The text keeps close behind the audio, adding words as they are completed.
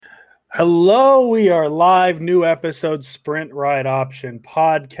Hello, we are live. New episode, Sprint Ride Option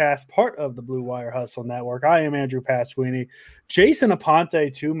podcast, part of the Blue Wire Hustle Network. I am Andrew Pasquini, Jason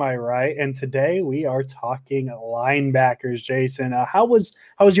Aponte to my right, and today we are talking linebackers. Jason, how was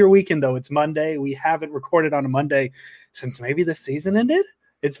your weekend though? It's Monday. We haven't recorded on a Monday since maybe the season ended.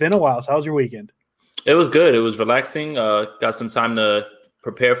 It's been a while. So how was your weekend? It was good. It was relaxing. Got some time to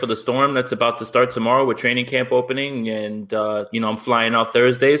prepare for the storm that's about to start tomorrow with training camp opening, and I'm flying out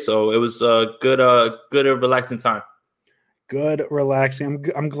Thursday, so it was a good, relaxing time. Good, relaxing.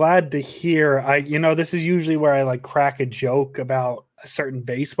 I'm glad to hear. This is usually where I like crack a joke about a certain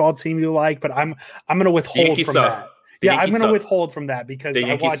baseball team you like, but I'm going to withhold from that. I'm going to withhold from that because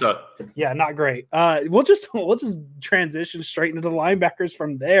I watched. Yeah, not great. We'll just transition straight into the linebackers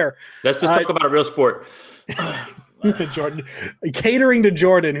from there. Let's just talk about a real sport. Jordan, catering to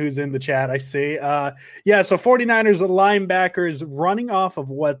Jordan, who's in the chat, I see. So 49ers, the linebackers, running off of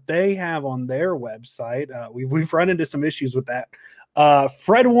what they have on their website. We've run into some issues with that.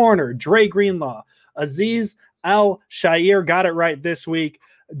 Fred Warner, Dre Greenlaw, Azeez Al-Shaair got it right this week.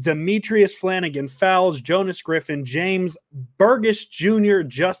 Demetrius Flanagan, Fowles, Jonas Griffin, James Burgess Jr.,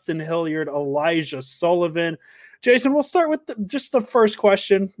 Justin Hilliard, Elijah Sullivan. Jason, we'll start with just the first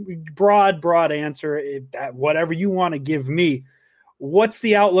question. Broad answer. Whatever you want to give me. What's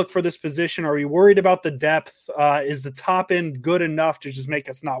the outlook for this position? Are we worried about the depth? Is the top end good enough to just make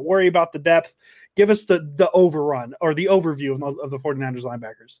us not worry about the depth? Give us the overrun or the overview of the 49ers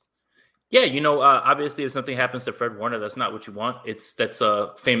linebackers. Yeah, obviously if something happens to Fred Warner, that's not what you want. That's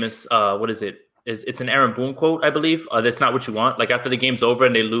a famous, it's an Aaron Boone quote, I believe. That's not what you want. Like after the game's over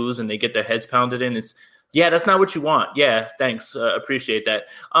and they lose and they get their heads pounded in, that's not what you want. Yeah, thanks. Appreciate that.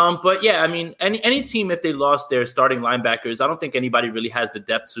 But yeah, I mean, any team, if they lost their starting linebackers, I don't think anybody really has the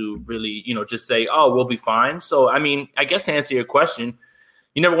depth to really, just say, oh, we'll be fine. So, I mean, I guess to answer your question,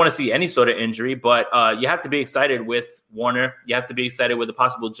 you never want to see any sort of injury, but you have to be excited with Warner. You have to be excited with a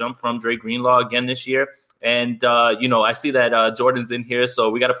possible jump from Dre Greenlaw again this year. And, I see that Jordan's in here, so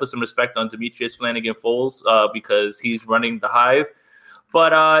we got to put some respect on Demetrius Flanagan Foles because he's running the hive.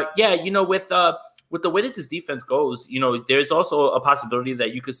 But, with the way that this defense goes, there's also a possibility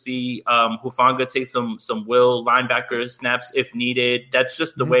that you could see Hufanga take some will linebacker snaps if needed. That's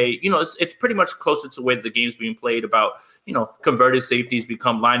just the way, it's pretty much closer to the way the game's being played about, converted safeties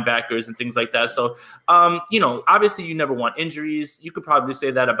become linebackers and things like that. So, obviously you never want injuries. You could probably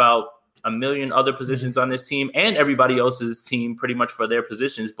say that about a million other positions on this team and everybody else's team pretty much for their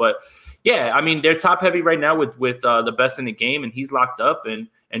positions. But yeah, I mean, they're top heavy right now with the best in the game, and he's locked up and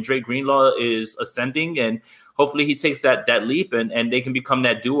Dre Greenlaw is ascending, and hopefully he takes that leap and they can become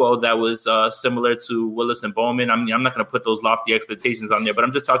that duo that was similar to Willis and Bowman. I mean, I'm not going to put those lofty expectations on there, but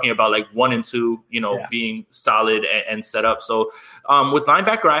I'm just talking about like 1 and 2, being solid and set up. So with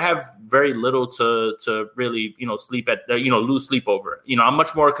linebacker, I have very little to really, sleep at, lose sleep over. I'm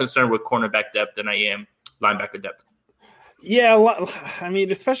much more concerned with cornerback depth than I am linebacker depth. Yeah, I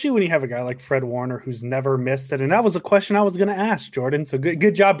mean, especially when you have a guy like Fred Warner who's never missed it. And that was a question I was going to ask, Jordan. So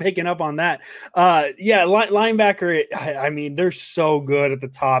good job picking up on that. Linebacker, I mean, they're so good at the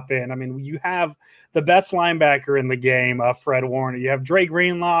top end. I mean, you have the best linebacker in the game, Fred Warner. You have Dre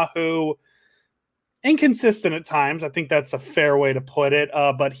Greenlaw, who inconsistent at times. I think that's a fair way to put it.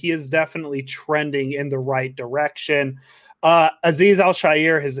 But he is definitely trending in the right direction. Azeez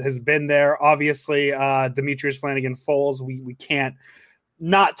Al-Shaair has been there. Obviously, Demetrius Flanagan Foles, we can't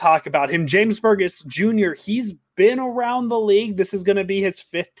not talk about him. James Burgess Jr., he's been around the league. This is going to be his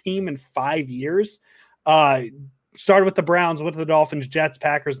 5th team in 5 years. Started with the Browns, went to the Dolphins, Jets,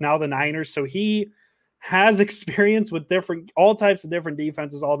 Packers, now the Niners. So he has experience with all types of different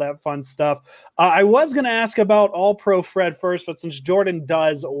defenses, all that fun stuff. I was going to ask about All-Pro Fred first, but since Jordan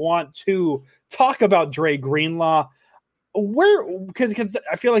does want to talk about Dre Greenlaw, because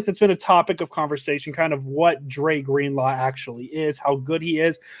I feel like that's been a topic of conversation, kind of what Dre Greenlaw actually is, how good he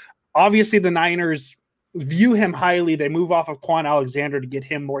is. Obviously, the Niners view him highly. They move off of Quan Alexander to get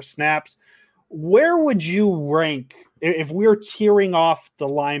him more snaps. Where would you rank, if we're tiering off the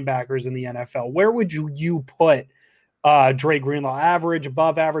linebackers in the NFL, where would you put Dre Greenlaw? Average,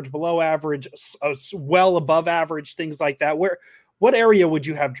 above average, below average, well above average, things like that? What area would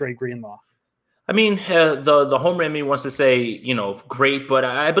you have Dre Greenlaw? I mean, the homer in me wants to say, great, but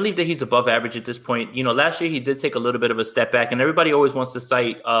I believe that he's above average at this point. Last year he did take a little bit of a step back, and everybody always wants to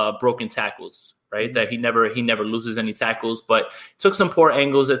cite broken tackles, right? Mm-hmm. That he never loses any tackles, but took some poor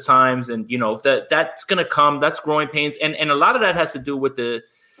angles at times, and that's going to come. That's growing pains, and a lot of that has to do with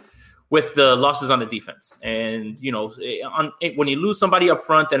with the losses on the defense. And, when you lose somebody up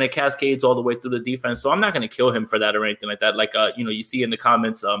front, then it cascades all the way through the defense. So I'm not going to kill him for that or anything like that. Like, you see in the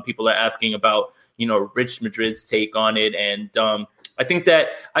comments, people are asking about, Rich Madrid's take on it. And I think that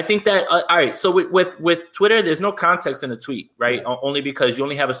all right. So with Twitter, there's no context in a tweet, right? Yes. Only because you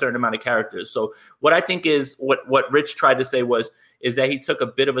only have a certain amount of characters. So what I think is what Rich tried to say is that he took a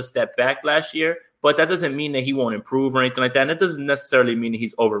bit of a step back last year, but that doesn't mean that he won't improve or anything like that. And it doesn't necessarily mean that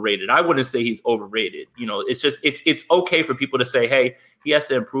he's overrated. I wouldn't say he's overrated. It's just, it's okay for people to say, hey, he has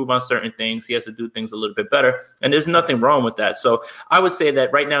to improve on certain things. He has to do things a little bit better. And there's nothing wrong with that. So I would say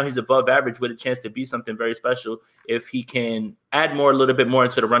that right now he's above average with a chance to be something very special if he can add a little bit more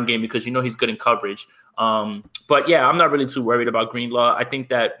into the run game, because, he's good in coverage. But yeah, I'm not really too worried about Greenlaw. I think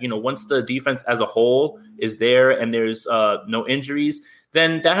that, once the defense as a whole is there and there's no injuries,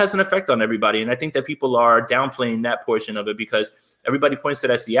 then that has an effect on everybody. And I think that people are downplaying that portion of it because everybody points to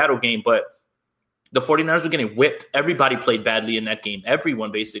that Seattle game, but the 49ers were getting whipped. Everybody played badly in that game. Everyone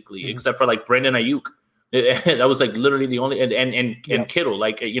basically, except for like Brandon Ayuk. That was like literally the only, and Kittle,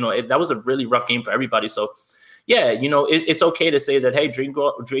 like, that was a really rough game for everybody. So yeah, it's okay to say that, hey, Dre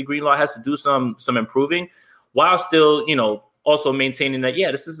Greenlaw has to do some improving while still, also maintaining that,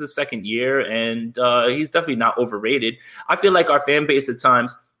 yeah, this is his second year and he's definitely not overrated. I feel like our fan base at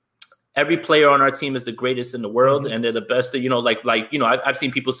times, every player on our team is the greatest in the world and they're the best. I've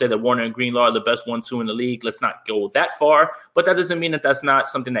seen people say that Warner and Greenlaw are the best 1-2 in the league. Let's not go that far, but that doesn't mean that that's not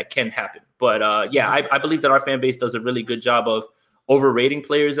something that can happen. But I believe that our fan base does a really good job of overrating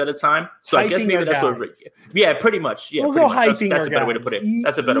players at a time. So hyping, I guess maybe that's what, pretty much. Yeah, we'll that's a better way to put it.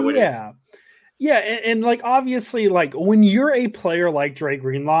 That's a better way to Yeah, and like obviously, like when you're a player like Dre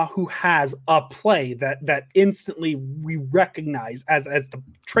Greenlaw who has a play that instantly we recognize as the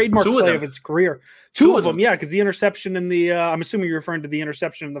trademark play of his career, two of them, yeah, because the interception in the I'm assuming you're referring to the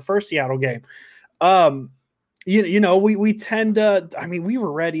interception in the first Seattle game. We tend to, we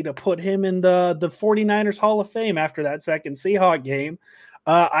were ready to put him in the 49ers Hall of Fame after that second Seahawks game.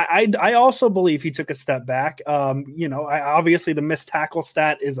 I also believe he took a step back. Obviously the missed tackle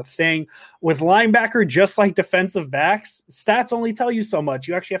stat is a thing with linebacker, just like defensive backs. Stats only tell you so much.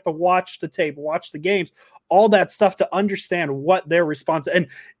 You actually have to watch the tape, watch the games, all that stuff to understand what their response. And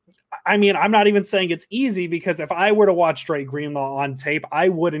I'm not even saying it's easy, because if I were to watch Dre Greenlaw on tape, I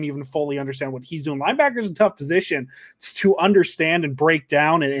wouldn't even fully understand what he's doing. Linebacker's a tough position to understand and break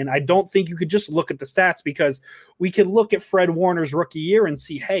down. And I don't think you could just look at the stats, because we could look at Fred Warner's rookie year and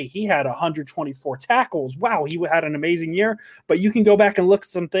see, hey, he had 124 tackles. Wow, he had an amazing year. But you can go back and look at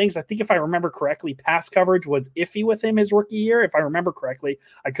some things. I think if I remember correctly, pass coverage was iffy with him his rookie year. If I remember correctly,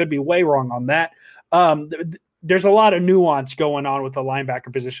 I could be way wrong on that. There's a lot of nuance going on with the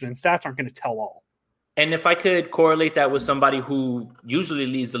linebacker position, and stats aren't going to tell all. And if I could correlate that with somebody who usually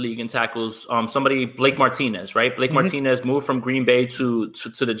leads the league in tackles, Blake Martinez, right? Blake Martinez moved from Green Bay to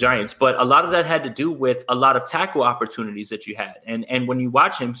the Giants, but a lot of that had to do with a lot of tackle opportunities that you had. And when you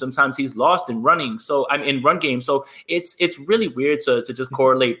watch him, sometimes he's lost in running. So I'm in run game. So it's really weird to just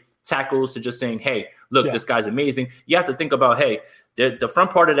correlate tackles to just saying, hey, look, this guy's amazing. You have to think about, hey, the front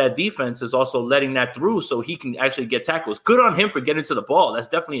part of that defense is also letting that through so he can actually get tackles. Good on him for getting to the ball. That's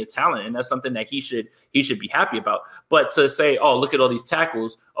definitely a talent, and that's something that he should be happy about. But to say, oh, look at all these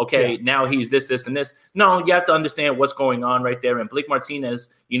tackles, okay, now he's this, and this. No, you have to understand what's going on right there. And Blake Martinez,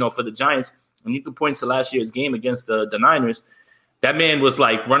 for the Giants, and you can point to last year's game against the Niners, that man was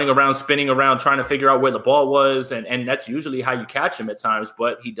like running around, spinning around, trying to figure out where the ball was. And that's usually how you catch him at times.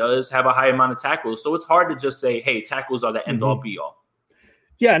 But he does have a high amount of tackles. So it's hard to just say, hey, tackles are the end all be all.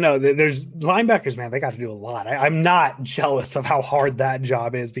 Yeah, no, there's linebackers, man. They got to do a lot. I'm not jealous of how hard that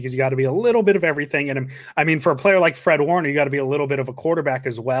job is, because you got to be a little bit of everything. And for a player like Fred Warner, you got to be a little bit of a quarterback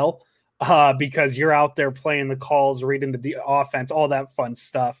as well, because you're out there playing the calls, reading the offense, all that fun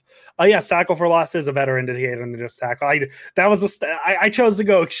stuff. Tackle for loss is a better indicator than just tackle. I chose to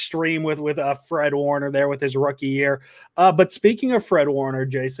go extreme with Fred Warner there with his rookie year. But speaking of Fred Warner,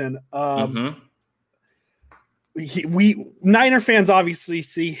 Jason, we Niner fans obviously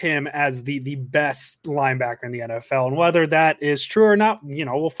see him as the best linebacker in the NFL, and whether that is true or not,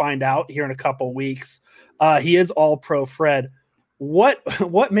 we'll find out here in a couple weeks. He is all pro Fred.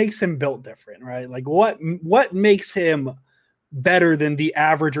 What makes him built different, right? Like what makes him better than the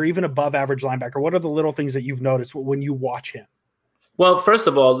average or even above average linebacker? What are the little things that you've noticed when you watch him? Well, first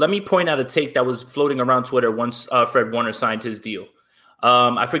of all, let me point out a take that was floating around Twitter once Fred Warner signed his deal.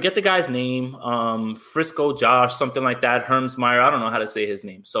 I forget the guy's name, Frisco Josh, something like that, Hermsmeyer. I don't know how to say his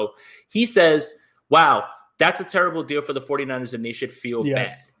name. So he says, wow, that's a terrible deal for the 49ers and they should feel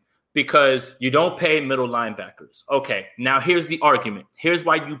bad. because you don't pay middle linebackers. Okay, now here's the argument. Here's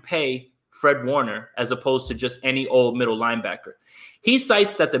why you pay Fred Warner as opposed to just any old middle linebacker. He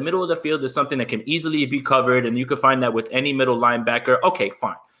cites that the middle of the field is something that can easily be covered, and you can find that with any middle linebacker. Okay,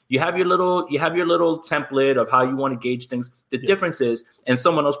 fine. You have your little template of how you want to gauge things. The difference is, and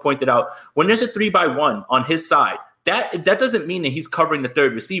someone else pointed out, when there's a 3-by-1 on his side, that doesn't mean that he's covering the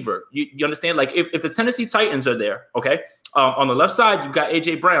third receiver. You understand? Like if the Tennessee Titans are there, okay, on the left side, you've got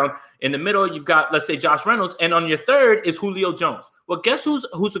A.J. Brown. In the middle, you've got, let's say, Josh Reynolds. And on your third is Julio Jones. Well, guess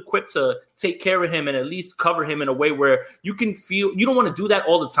who's equipped to take care of him and at least cover him in a way where you can feel – you don't want to do that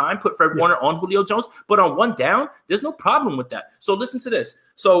all the time, put Fred Warner on Julio Jones. But on one down, there's no problem with that. So listen to this.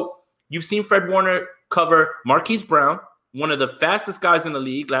 So you've seen Fred Warner cover Marquise Brown, one of the fastest guys in the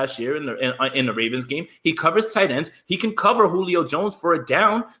league last year in the Ravens game. He covers tight ends. He can cover Julio Jones for a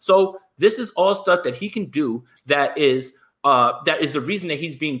down. So this is all stuff that he can do that is the reason that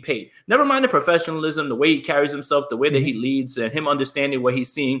he's being paid. Never mind the professionalism, the way he carries himself, the way that he leads, and him understanding what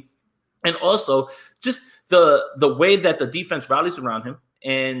he's seeing. And also just the way that the defense rallies around him.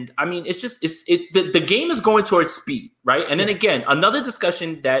 And I mean, the game is going towards speed, right? And then again, another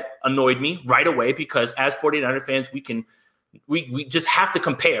discussion that annoyed me right away, because as 49er fans, we just have to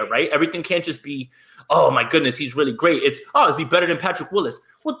compare, right? Everything can't just be, oh my goodness, he's really great. It's, oh, is he better than Patrick Willis?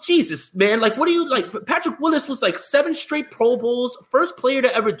 Well, Jesus, man, like, what do you like? Patrick Willis was like 7 straight Pro Bowls, first player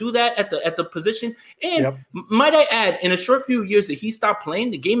to ever do that at the position. And might I add, in a short few years that he stopped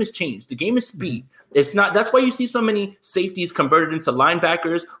playing, the game has changed. The game is speed. It's not. That's why you see so many safeties converted into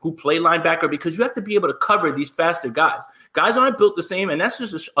linebackers who play linebacker, because you have to be able to cover these faster guys. Guys aren't built the same, and that's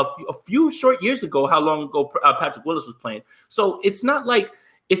just a few short years ago. How long ago Patrick Willis was playing? So it's not like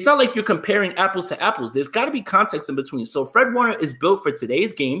you're comparing apples to apples. There's got to be context in between. So Fred Warner is built for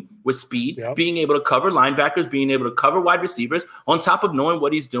today's game with speed, being able to cover linebackers, being able to cover wide receivers, on top of knowing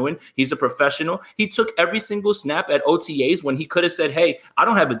what he's doing. He's a professional. He took every single snap at OTAs when he could have said, hey, I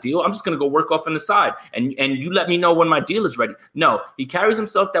don't have a deal. I'm just going to go work off on the side, and you let me know when my deal is ready. No, he carries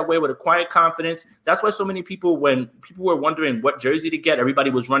himself that way with a quiet confidence. That's why so mmany people, when people were wondering what jersey to get, everybody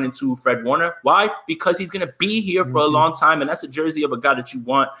was running to Fred Warner. Why? Because he's going to be here for a long time, and that's a jersey of a guy that you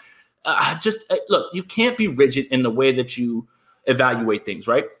want. Look, you can't be rigid in the way that you evaluate things,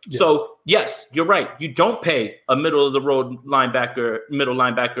 right? Yes. So yes, you're right. You don't pay a middle linebacker,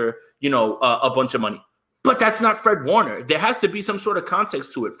 a bunch of money, but that's not Fred Warner. There has to be some sort of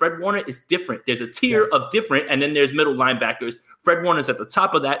context to it. Fred Warner is different. There's a tier of different, and then there's middle linebackers. Fred Warner's at the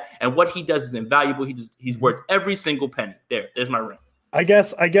top of that, and what he does is invaluable. He's worth every single penny. There's my ring. I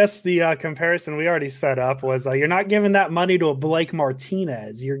guess the comparison we already set up was you're not giving that money to a Blake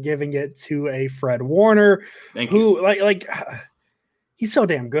Martinez. You're giving it to a Fred Warner, who like he's so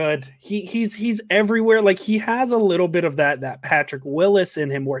damn good. He's everywhere. Like, he has a little bit of that Patrick Willis in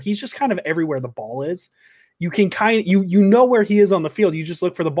him, where he's just kind of everywhere the ball is. You can you know where he is on the field. You just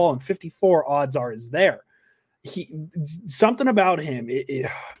look for the ball, and 54 odds are is there. Something about him.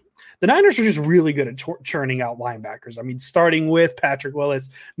 The Niners are just really good at churning out linebackers. I mean, starting with Patrick Willis,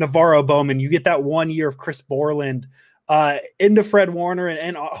 Navarro Bowman, you get that 1 year of Chris Borland into Fred Warner,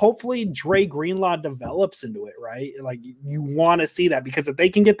 and hopefully Dre Greenlaw develops into it, right? Like, you want to see that, because if they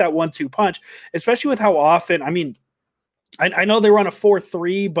can get that 1-2 punch, especially with how often, I mean, I know they run a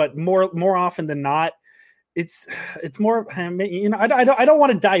 4-3, but more often than not, it's more, you know, I don't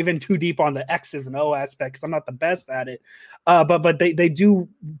want to dive in too deep on the X's and O aspect, because I'm not the best at it. But they do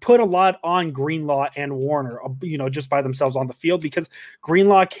put a lot on Greenlaw and Warner, you know, just by themselves on the field, because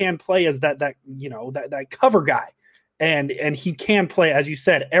Greenlaw can play as that cover guy. And he can play, as you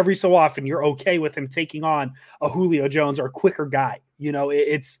said, every so often you're okay with him taking on a Julio Jones or a quicker guy. You know,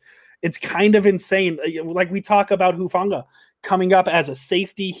 it's kind of insane. Like, we talk about Hufanga coming up as a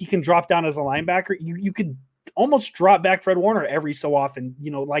safety. He can drop down as a linebacker. You could almost drop back Fred Warner every so often, you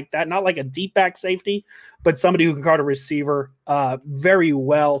know, like that. Not like a deep back safety, but somebody who can guard a receiver very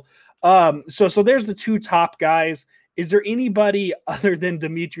well. So there's the two top guys. Is there anybody other than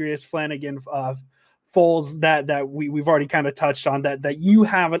Demetrius Flanagan, Foles, that we've already kind of touched on, that you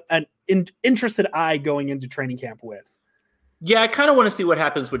have an interested eye going into training camp with? Yeah, I kind of want to see what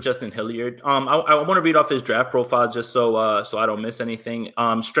happens with Justin Hilliard. I want to read off his draft profile just so I don't miss anything.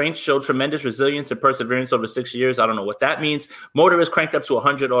 Strength showed tremendous resilience and perseverance over 6 years. I don't know what that means. Motor is cranked up to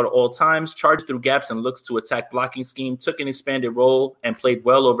 100 at all times. Charged through gaps and looks to attack blocking scheme. Took an expanded role and played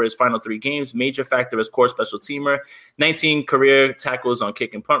well over his final 3 games. Major factor as core special teamer. 19 career tackles on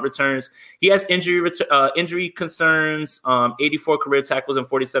kick and punt returns. He has injury concerns. 84 career tackles in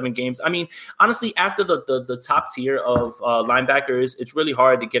 47 games. I mean, honestly, after the top tier of linebackers, it's really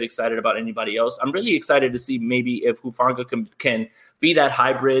hard to get excited about anybody else. I'm really excited to see maybe if Hufanga can be that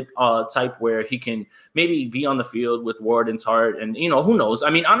hybrid type where he can maybe be on the field with Ward and Tart, and who knows? I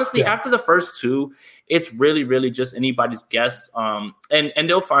mean, honestly, after the first two, it's really, really just anybody's guess. And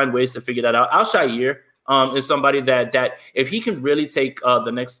they'll find ways to figure that out. Al-Shaair is somebody that if he can really take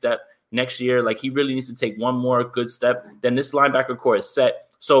the next step next year, like he really needs to take one more good step, then this linebacker core is set.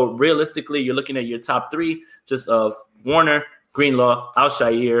 So realistically, you're looking at your top three just of Warner, Greenlaw,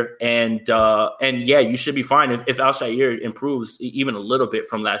 Al-Shaair, and yeah, you should be fine if Al-Shaair improves even a little bit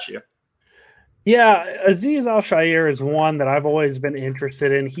from last year. Yeah, Azeez Al-Shaair is one that I've always been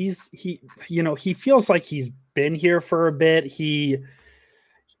interested in. He feels like he's been here for a bit. He's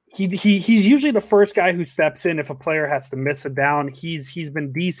usually the first guy who steps in if a player has to miss a down. He's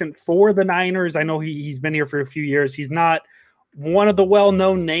been decent for the Niners. I know he's been here for a few years. He's not one of the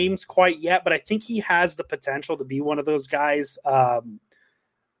well-known names quite yet, but I think he has the potential to be one of those guys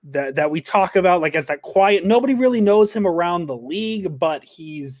that we talk about, like as that quiet. Nobody really knows him around the league, but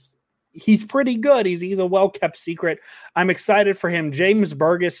he's pretty good. He's a well-kept secret. I'm excited for him. James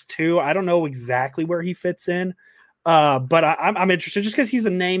Burgess too. I don't know exactly where he fits in. But I'm interested just because he's a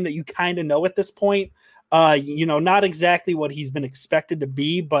name that you kind of know at this point. Not exactly what he's been expected to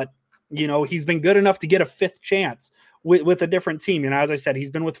be, but he's been good enough to get a fifth chance with a different team. As I said, he's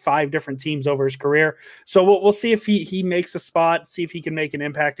been with 5 different teams over his career. So we'll see if he makes a spot, see if he can make an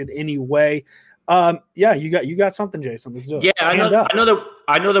impact in any way. Yeah, you got something, Jason. Let's do it. Yeah, I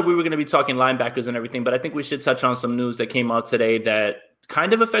know that we were going to be talking linebackers and everything, but I think we should touch on some news that came out today that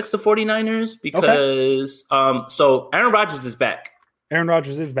kind of affects the 49ers because so Aaron Rodgers is back. Aaron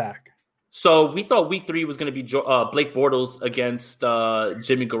Rodgers is back. So we thought week 3 was going to be Blake Bortles against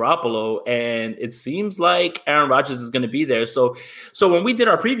Jimmy Garoppolo, and it seems like Aaron Rodgers is going to be there. So when we did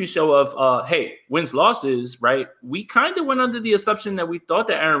our preview show of hey, wins losses, right? We kind of went under the assumption that we thought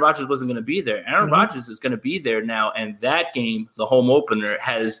that Aaron Rodgers wasn't going to be there. Aaron Rodgers is going to be there now, and that game, the home opener,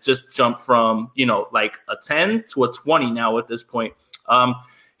 has just jumped from like a 10 to a 20 now at this point.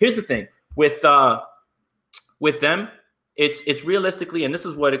 Here's the thing with them. It's realistically, and this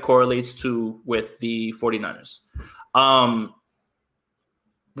is what it correlates to with the 49ers.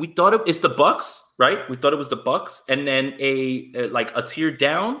 We thought it's the Bucks, right? We thought it was the Bucks, and then a tier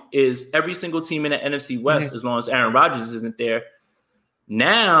down is every single team in the NFC West as long as Aaron Rodgers isn't there.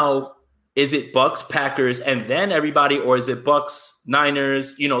 Now, is it Bucks, Packers, and then everybody, or is it Bucks,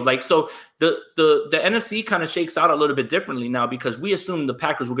 Niners? So the NFC kind of shakes out a little bit differently now because we assumed the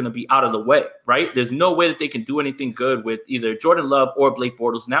Packers were going to be out of the way, right? There's no way that they can do anything good with either Jordan Love or Blake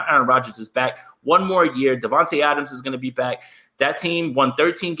Bortles. Now Aaron Rodgers is back. One more year. Devontae Adams is going to be back. That team won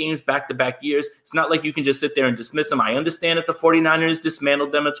 13 games back-to-back years. It's not like you can just sit there and dismiss them. I understand that the 49ers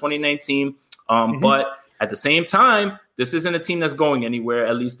dismantled them in 2019, but at the same time, this isn't a team that's going anywhere,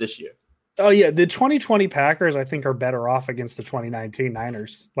 at least this year. Oh, yeah. The 2020 Packers, I think, are better off against the 2019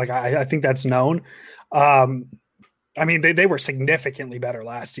 Niners. Like, I think that's known. I mean, they were significantly better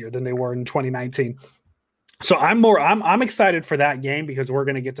last year than they were in 2019. So I'm excited for that game because we're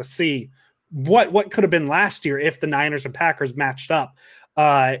going to get to see what could have been last year if the Niners and Packers matched up,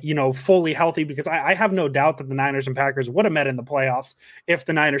 fully healthy, because I have no doubt that the Niners and Packers would have met in the playoffs if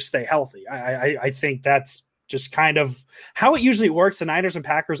the Niners stay healthy. I think that's just kind of how it usually works. The Niners and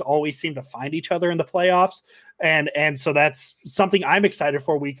Packers always seem to find each other in the playoffs. And so that's something I'm excited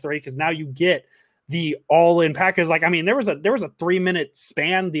for week 3, because now you get the all-in Packers. Like, I mean, there was a 3-minute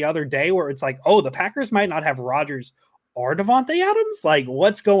span the other day where it's like, oh, the Packers might not have Rodgers or Devontae Adams. Like,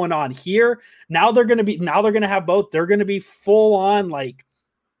 what's going on here? Now they're going to have both. They're going to be full on like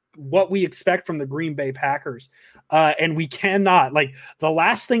what we expect from the Green Bay Packers. And we cannot, like, the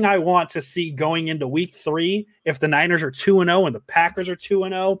last thing I want to see going into week 3, if the Niners are 2-0 and the Packers are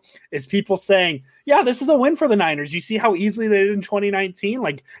 2-0, is people saying, yeah, this is a win for the Niners. You see how easily they did in 2019?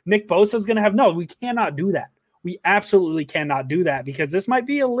 Like, Nick Bosa is going to have, no, we cannot do that. We absolutely cannot do that, because this might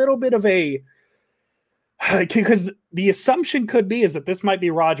be a little bit of because the assumption could be is that this might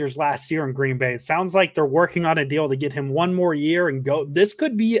be Rodgers' last year in Green Bay. It sounds like they're working on a deal to get him one more year and go. This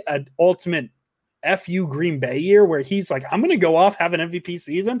could be an ultimate FU Green Bay year where he's like, I'm going to go off, have an MVP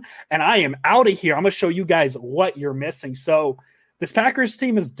season, and I am out of here. I'm going to show you guys what you're missing. So this Packers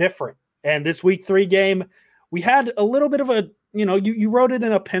team is different. And this week 3 game, we had a little bit of a, you wrote it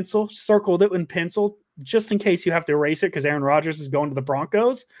in a pencil, circled it in pencil, just in case you have to erase it because Aaron Rodgers is going to the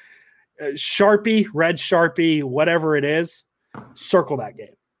Broncos. Sharpie, red Sharpie, whatever it is, circle that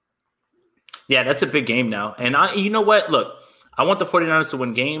game. Yeah, that's a big game now. And you know what? Look, I want the 49ers to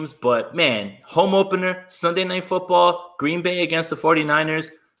win games, but man, home opener, Sunday Night Football, Green Bay against the 49ers.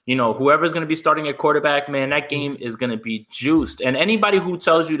 whoever's going to be starting at quarterback, man, that game is going to be juiced. And anybody who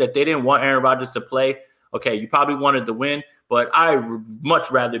tells you that they didn't want Aaron Rodgers to play, okay, you probably wanted the win, but I would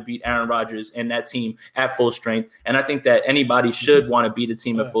much rather beat Aaron Rodgers and that team at full strength. And I think that anybody should want to beat a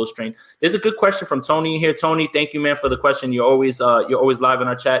team at full strength. There's a good question from Tony here. Tony, thank you, man, for the question. You're always live in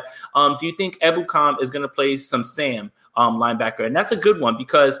our chat. Do you think Ebukam is going to play some Sam linebacker? And that's a good one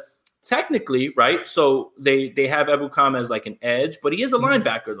because technically, right? So they have Ebukam as like an edge, but he is a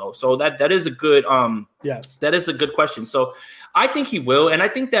linebacker though. So that is a good yes. That is a good question. So I think he will, and I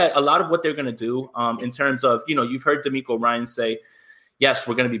think that a lot of what they're going to do in terms of, you've heard DeMeco Ryans say, yes,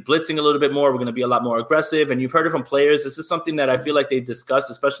 we're going to be blitzing a little bit more. We're going to be a lot more aggressive, and you've heard it from players. This is something that I feel like they've discussed,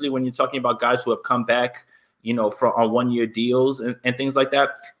 especially when you're talking about guys who have come back, on 1-year deals and things like that.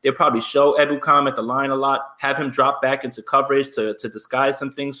 They'll probably show Ebukam at the line a lot, have him drop back into coverage to disguise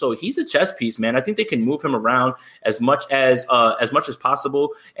some things. So he's a chess piece, man. I think they can move him around as much as possible.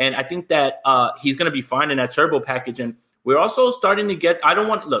 And I think that he's going to be fine in that turbo package. And we're also starting to get, I don't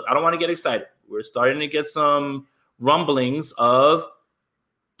want to get excited. We're starting to get some rumblings of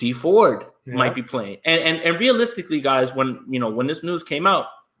Dee Ford might be playing. And realistically, guys, when this news came out,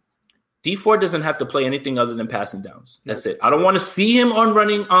 Dee Ford doesn't have to play anything other than passing downs. That's it. I don't want to see him on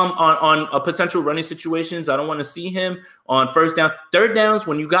running on a potential running situations. I don't want to see him on first down, third downs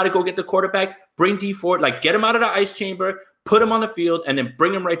when you got to go get the quarterback. Bring Dee Ford, get him out of the ice chamber, put him on the field, and then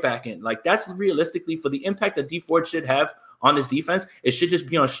bring him right back in. That's realistically for the impact that Dee Ford should have on his defense. It should just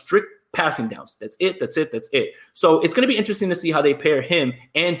be on strict passing downs. That's it. So it's going to be interesting to see how they pair him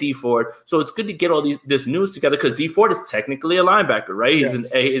and Dee Ford. So it's good to get all this news together because Dee Ford is technically a linebacker, right?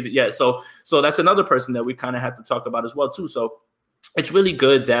 Yes. So that's another person that we kind of have to talk about as well too. So it's really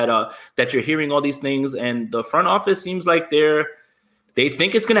good that you're hearing all these things, and the front office seems like they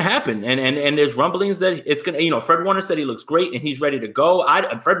think it's going to happen. And there's rumblings that it's going to, Fred Warner said he looks great and he's ready to go.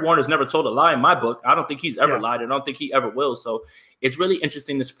 Fred Warner's never told a lie in my book. I don't think he's ever lied. I don't think he ever will. So it's really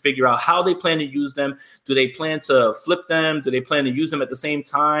interesting to figure out how they plan to use them. Do they plan to flip them? Do they plan to use them at the same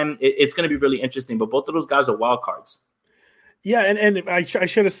time? It's going to be really interesting, but both of those guys are wild cards. Yeah, and I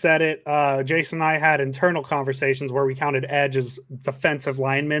should have said it. Jason and I had internal conversations where we counted edge as defensive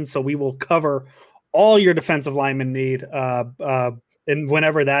linemen, so we will cover all your defensive lineman need and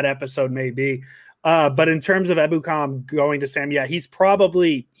whenever that episode may be. But in terms of Ebukam going to Sam, he's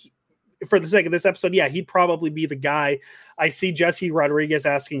probably, for the sake of this episode, he'd probably be the guy. I see Jesse Rodriguez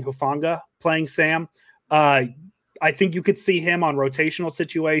asking Hufanga playing Sam. I think you could see him on rotational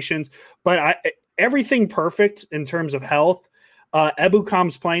situations, but everything perfect in terms of health.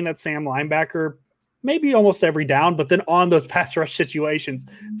 Ebukam's playing that Sam linebacker maybe almost every down, but then on those pass rush situations,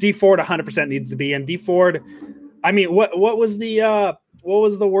 Dee Ford 100% needs to be in. Dee Ford, I mean, what was the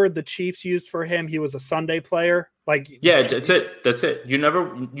word the Chiefs used for him? He was a Sunday player. That's it.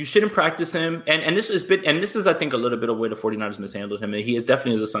 You shouldn't practice him. And this is I think a little bit of way the 49ers mishandled him. And he is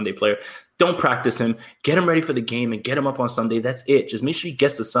definitely is a Sunday player. Don't practice him. Get him ready for the game and get him up on Sunday. That's it. Just make sure he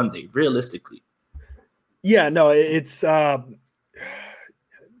gets to Sunday, realistically. Yeah, no, it's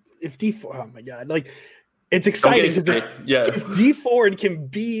if Dee Ford, oh my God, it's exciting because if Dee Ford can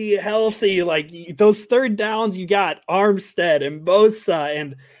be healthy, those third downs, you got Armstead and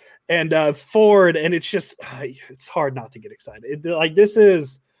Bosa and Ford, and it's just it's hard not to get excited. This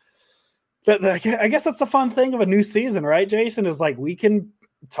is, I guess that's the fun thing of a new season, right, Jason? Is we can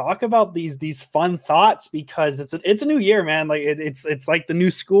talk about these fun thoughts because it's a new year, man. It's like the new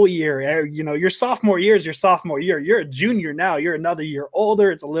school year. Your sophomore year is your sophomore year. You're a junior now. You're another year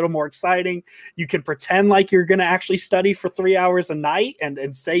older. It's a little more exciting. You can pretend like you're going to actually study for 3 hours a night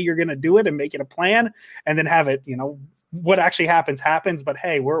and say you're going to do it and make it a plan and then have it, what actually happens. But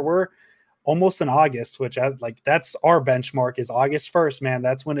hey, we're almost in August, which that's our benchmark is August 1st, man.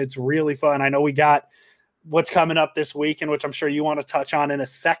 That's when it's really fun. I know we got what's coming up this weekend, which I'm sure you want to touch on in a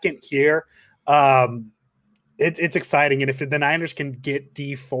second here. It's exciting. And if the Niners can get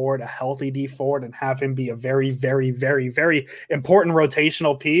Dee Ford, a healthy Dee Ford, and have him be a very, very, very, very important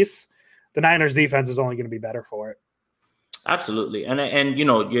rotational piece, the Niners defense is only going to be better for it. Absolutely. And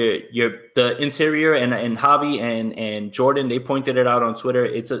you're the interior and Javi and Jordan, they pointed it out on Twitter.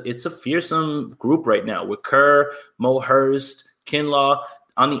 It's a fearsome group right now with Kerr, Mo Hurst, Kinlaw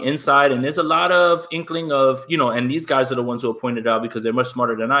on the inside. And there's a lot of inkling of, and these guys are the ones who have pointed out because they're much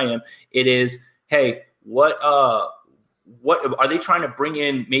smarter than I am. It is, hey, what are they trying to bring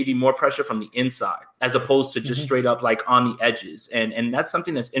in maybe more pressure from the inside as opposed to just straight up on the edges? And that's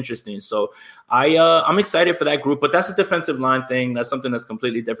something that's interesting. So I'm excited for that group, but that's a defensive line thing. That's something that's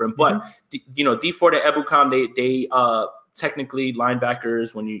completely different. But, Dee Ford and Ebukam, technically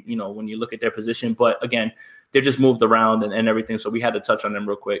linebackers when you look at their position. But again, they're just moved around and everything. So we had to touch on them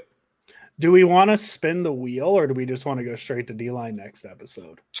real quick. Do we want to spin the wheel, or do we just want to go straight to D-line next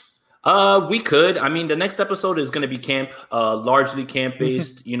episode? We could. I mean, the next episode is going to be camp, largely camp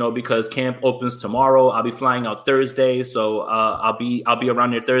based, because camp opens tomorrow. I'll be flying out Thursday. So, I'll be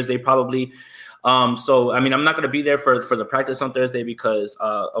around there Thursday probably. So, I mean, I'm not going to be there for the practice on Thursday because,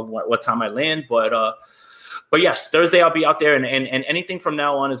 of what time I land, but yes, Thursday I'll be out there and anything from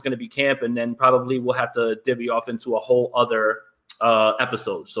now on is going to be camp. And then probably we'll have to divvy off into a whole other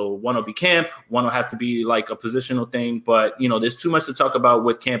episode. So one will be camp, one will have to be like a positional thing, but there's too much to talk about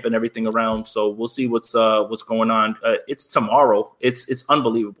with camp and everything around. So we'll see what's going on. It's tomorrow. It's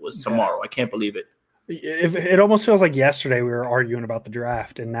unbelievable. It's tomorrow. Yeah. I can't believe it. It almost feels like yesterday we were arguing about the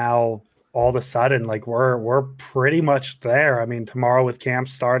draft, and now all of a sudden, like we're pretty much there. I mean, tomorrow with camp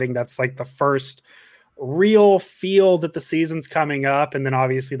starting, that's like the first real feel that the season's coming up, and then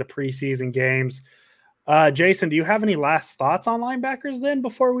obviously the preseason games. Jason, do you have any last thoughts on linebackers then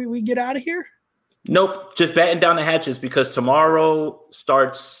before we get out of here? Nope. Just batten down the hatches because tomorrow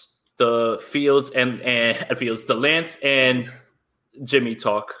starts the the Lance and Jimmy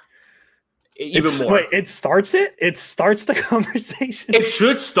talk. Even more. Wait, it starts the conversation. It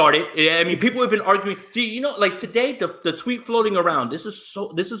should start it. I mean, people have been arguing. Like today, the tweet floating around. This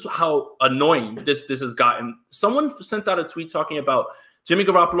is how annoying this has gotten. Someone sent out a tweet talking about Jimmy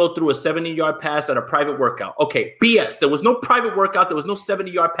Garoppolo threw a 70-yard pass at a private workout. Okay, BS. There was no private workout. There was no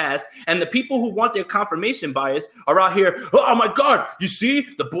 70-yard pass. And the people who want their confirmation bias are out here. Oh my God! You see,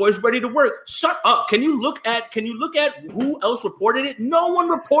 the boy's ready to work. Shut up. Can you look at who else reported it? No one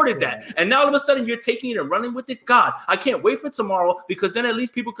reported that. And now all of a sudden you're taking it and running with it. God, I can't wait for tomorrow because then at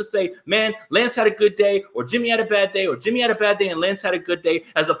least people could say, "Man, Lance had a good day," or "Jimmy had a bad day," or "Jimmy had a bad day and Lance had a good day,"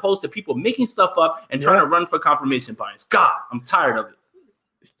 as opposed to people making stuff up and trying to run for confirmation bias. God, I'm tired of it.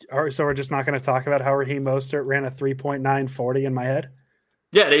 All right, so we're just not going to talk about how Raheem Mostert ran a 3.940 in my head?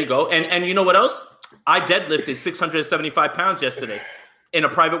 Yeah, there you go. And you know what else? I deadlifted 675 pounds yesterday in a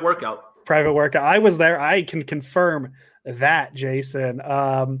private workout. I was there. I can confirm that, Jason.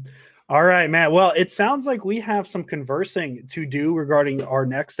 All right, man. Well, it sounds like we have some conversing to do regarding our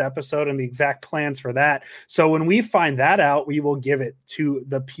next episode and the exact plans for that. So when we find that out, we will give it to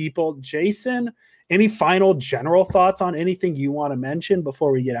the people. Jason, any final general thoughts on anything you want to mention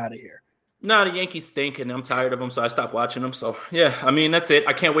before we get out of here? No, the Yankees stink, and I'm tired of them, so I stopped watching them. So, yeah, I mean, that's it.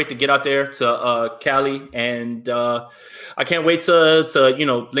 I can't wait to get out there to Cali, and I can't wait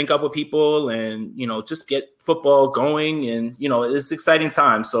to link up with people and, just get football going. And, it's exciting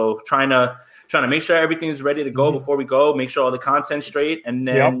time. So trying to make sure everything's ready to go before we go, make sure all the content's straight, and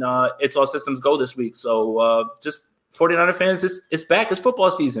then it's all systems go this week. So just 49er fans, it's back. It's football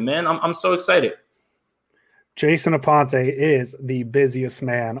season, man. I'm so excited. Jason Aponte is the busiest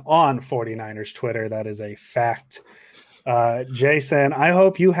man on 49ers Twitter. That is a fact. Jason, I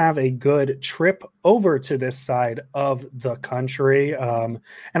hope you have a good trip over to this side of the country. And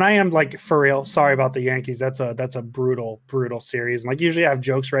I am for real, sorry about the Yankees. That's a brutal series. And usually I have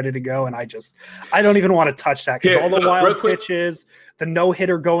jokes ready to go, and I don't even want to touch that because all the wild pitches, the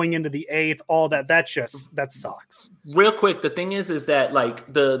no-hitter going into the eighth, all that sucks. Real quick, the thing is that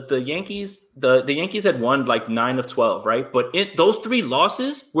the Yankees had won 9 of 12, right? But those 3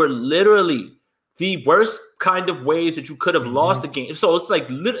 losses were literally the worst kind of ways that you could have lost a game. So it's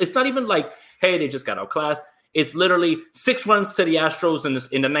it's not even hey, they just got outclassed. It's literally 6 runs to the Astros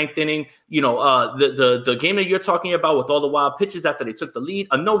in the 9th inning. The game that you're talking about with all the wild pitches after they took the lead,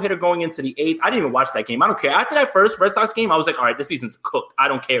 a no-hitter going into the 8th. I didn't even watch that game. I don't care. After that first Red Sox game, I was like, all right, this season's cooked. I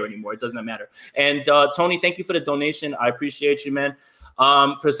don't care anymore. It doesn't matter. And Tony, thank you for the donation. I appreciate you, man.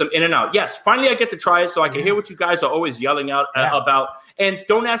 For some in and out. Yes, finally I get to try it so I can hear what you guys are always yelling out about. And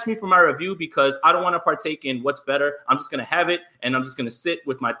don't ask me for my review because I don't want to partake in what's better. I'm just going to have it, and I'm just going to sit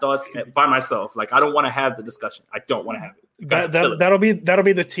with my thoughts by myself. I don't want to have the discussion. I don't want to have it. That'll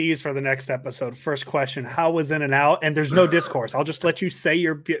be the tease for the next episode. First question, how was in and out? And there's no discourse. I'll just let you say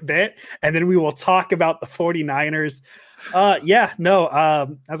your bit, and then we will talk about the 49ers.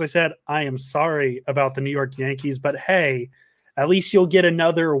 As I said, I am sorry about the New York Yankees, but hey, at least you'll get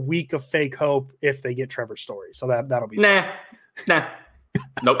another week of fake hope if they get Trevor Story. So that'll be nah.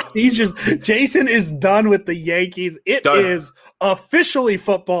 Nope. Jason is done with the Yankees. It is officially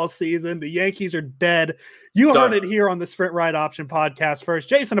football season. The Yankees are dead. You heard it here on the Sprint Ride Option podcast first.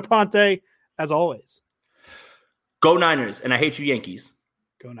 Jason Aponte, as always. Go Niners, and I hate you Yankees.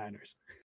 Go Niners.